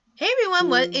everyone,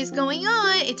 what is going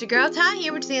on? It's your girl Ty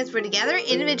here, which stands for Together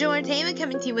Individual Entertainment,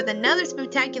 coming to you with another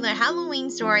spectacular Halloween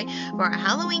story for our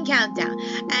Halloween countdown.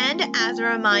 And as a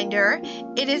reminder,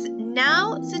 it is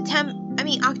now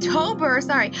October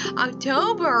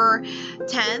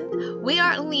 10th. We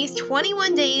are at least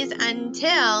 21 days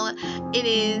until it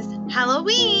is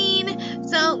Halloween.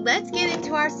 So let's get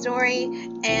into our story.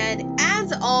 And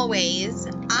as always,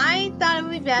 I thought it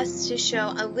would be best to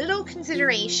show a little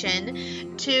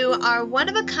consideration to our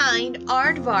one-of-a-kind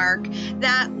aardvark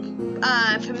that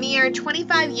premiered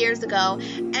 25 years ago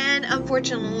and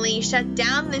unfortunately shut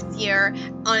down this year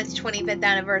on its 25th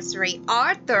anniversary.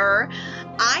 Arthur,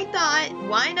 I thought,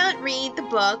 why not read the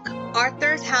book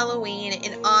Arthur's Halloween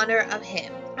in honor of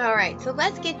him? Alright, so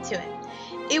let's get to it.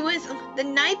 It was the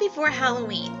night before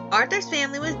Halloween. Arthur's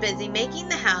family was busy making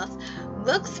the house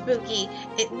look spooky.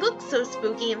 It looked so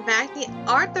spooky, in fact, that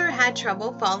Arthur had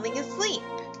trouble falling asleep.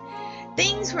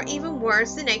 Things were even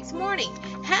worse the next morning.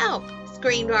 "Help!"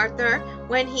 screamed Arthur.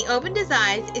 When he opened his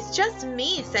eyes, "It's just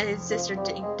me," said his sister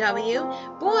D.W.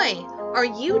 "Boy, are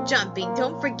you jumping?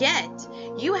 Don't forget,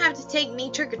 you have to take me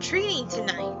trick-or-treating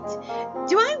tonight."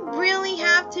 "Do I really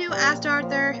have to?" asked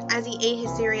Arthur as he ate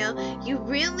his cereal. "You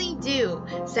really do,"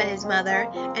 said his mother.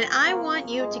 "And I want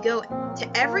you to go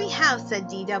to every house," said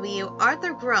D.W.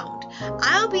 Arthur groaned.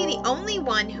 "I'll be the only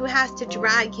one who has to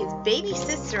drag his baby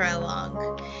sister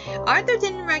along." Arthur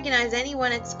didn't recognize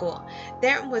anyone at school.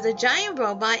 There was a giant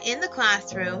robot in the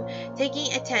classroom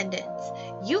taking attendance.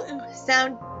 "You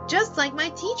sound just like my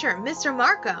teacher, Mr.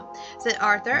 Marco," said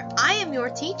Arthur. "I am your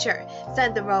teacher,"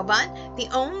 said the robot. The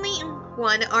only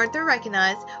one Arthur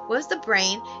recognized was the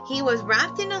brain. He was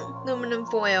wrapped in aluminum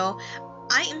foil.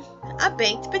 "I'm a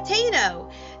baked potato,"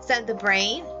 said the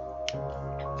brain.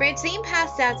 Francine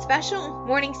passed out special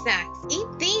morning snacks. "Eat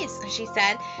these," she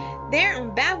said. "They're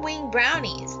bat-wing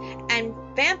brownies and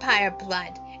vampire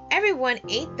blood." Everyone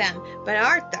ate them but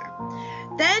Arthur.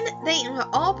 Then they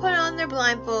all put on their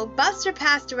blindfold. Buster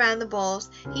passed around the bowls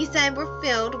he said were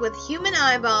filled with human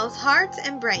eyeballs, hearts,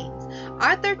 and brains.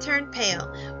 Arthur turned pale.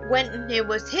 When it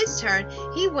was his turn,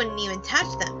 he wouldn't even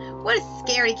touch them. "What a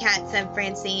scaredy cat," said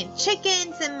Francine.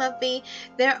 "Chicken," said Muffy.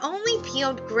 "They're only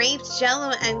peeled grapes,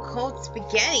 jello, and cold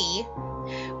spaghetti."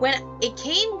 When it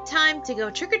came time to go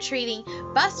trick-or-treating,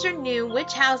 Buster knew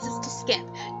which houses to skip.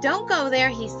 "Don't go there,"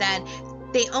 he said.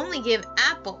 "They only give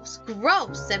apples."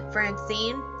 "Gross," said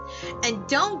Francine. "And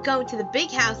don't go to the big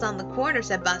house on the corner,"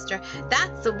 said Buster.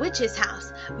 "That's the witch's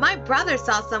house. My brother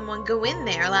saw someone go in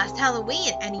there last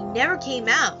Halloween, and he never came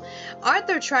out."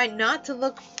 Arthur tried not to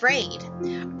look afraid.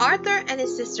 Arthur and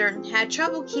his sister had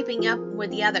trouble keeping up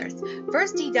with the others.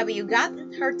 First D.W. got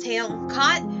her tail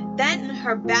caught, then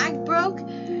her back broke.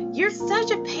 "You're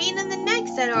such a pain in the neck,"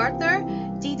 said Arthur.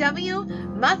 D.W.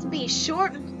 must be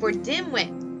short for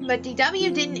dimwit. But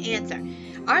D.W. didn't answer.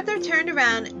 Arthur turned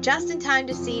around just in time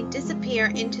to see disappear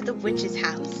into the witch's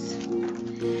house.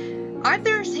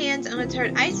 Arthur's hands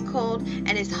turned ice cold and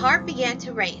his heart began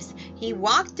to race. He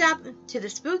walked up to the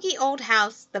spooky old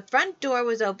house. The front door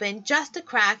was open just a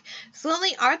crack.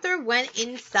 Slowly Arthur went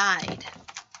inside.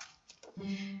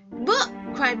 "Look!"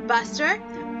 cried Buster.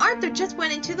 "Arthur just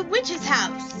went into the witch's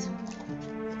house."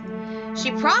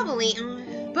 "She probably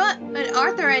put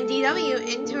Arthur and D.W.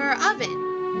 into her oven.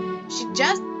 She's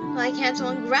just like Hansel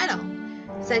and Gretel,"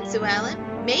 said Sue Ellen.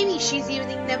 "Maybe she's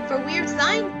using them for weird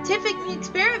scientific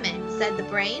experiments," said the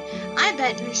brain. "I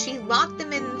bet she locked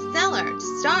them in the cellar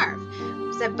to starve,"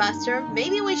 said Buster.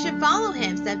 "Maybe we should follow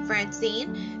him," said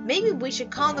Francine. "Maybe we should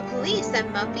call the police,"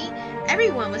 said Muffy.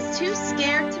 Everyone was too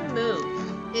scared to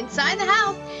move. Inside the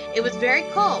house, it was very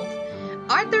cold.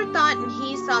 Arthur thought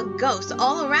he saw ghosts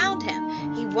all around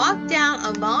him. He walked down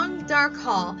a long, dark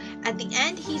hall. At the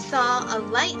end, he saw a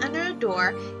light under a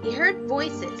door. He heard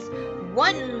voices.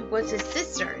 One was his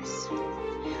sister's.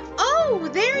 "Oh,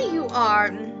 there you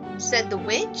are," said the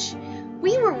witch.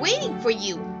 "We were waiting for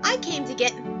you. I came to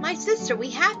get my sister.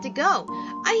 We have to go."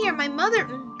 "I hear my mother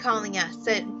calling us,"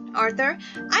 said Arthur.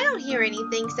 "I don't hear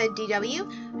anything," said D.W.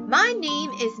 "My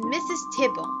name is Mrs.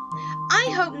 Tibble. I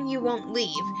hope you won't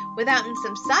leave without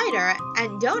some cider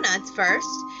and donuts first.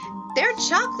 They're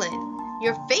chocolate.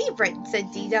 Your favorite,"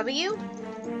 said D.W.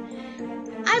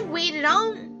 "I've waited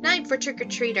all night for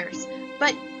trick-or-treaters,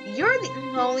 but you're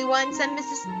the only one," said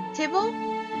Mrs. Tibble.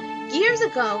 "Years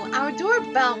ago, our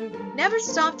doorbell never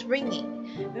stopped ringing.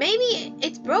 Maybe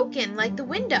it's broken like the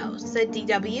window," said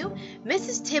D.W.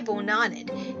 Mrs. Tibble nodded.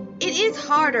 "It is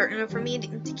harder for me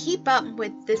to keep up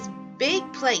with this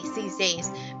big place these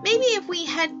days. Maybe if we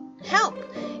had help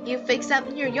you fix up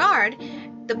your yard,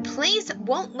 the place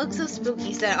won't look so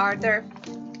spooky," said Arthur.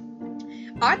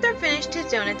 Arthur finished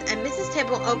his donuts and Mrs.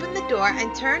 Tibble opened the door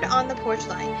and turned on the porch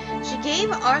light. She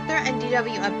gave Arthur and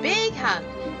DW a big hug.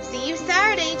 "See you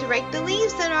Saturday to rake the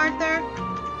leaves," said Arthur.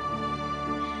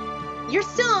 "You're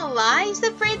still alive?"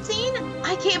 said Francine.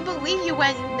 "I can't believe you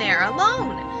went in there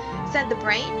alone," said the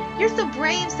brain. "You're so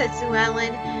brave," said Sue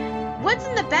Ellen. "What's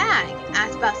in the bag?"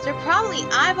 asked Buster. "Probably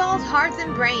eyeballs, hearts,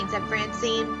 and brains," said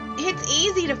Francine. "It's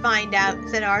easy to find out,"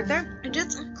 said Arthur.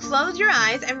 "Just close your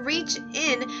eyes and reach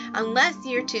in unless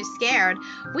you're too scared.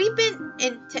 We've been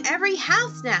into every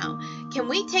house now. Can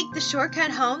we take the shortcut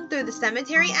home through the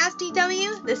cemetery?" asked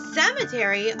DW. "The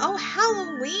cemetery? Oh,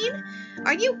 Halloween?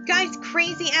 Are you guys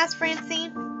crazy?" asked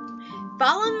Francine.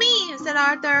 "Follow me," said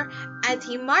Arthur as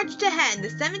he marched ahead. "The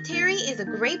cemetery is a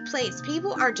great place.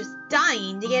 People are just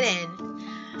dying to get in."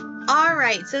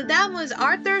 Alright, so that was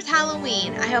Arthur's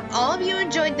Halloween. I hope all of you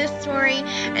enjoyed this story.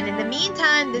 And in the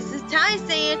meantime, this is Ty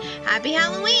saying Happy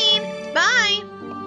Halloween. Bye!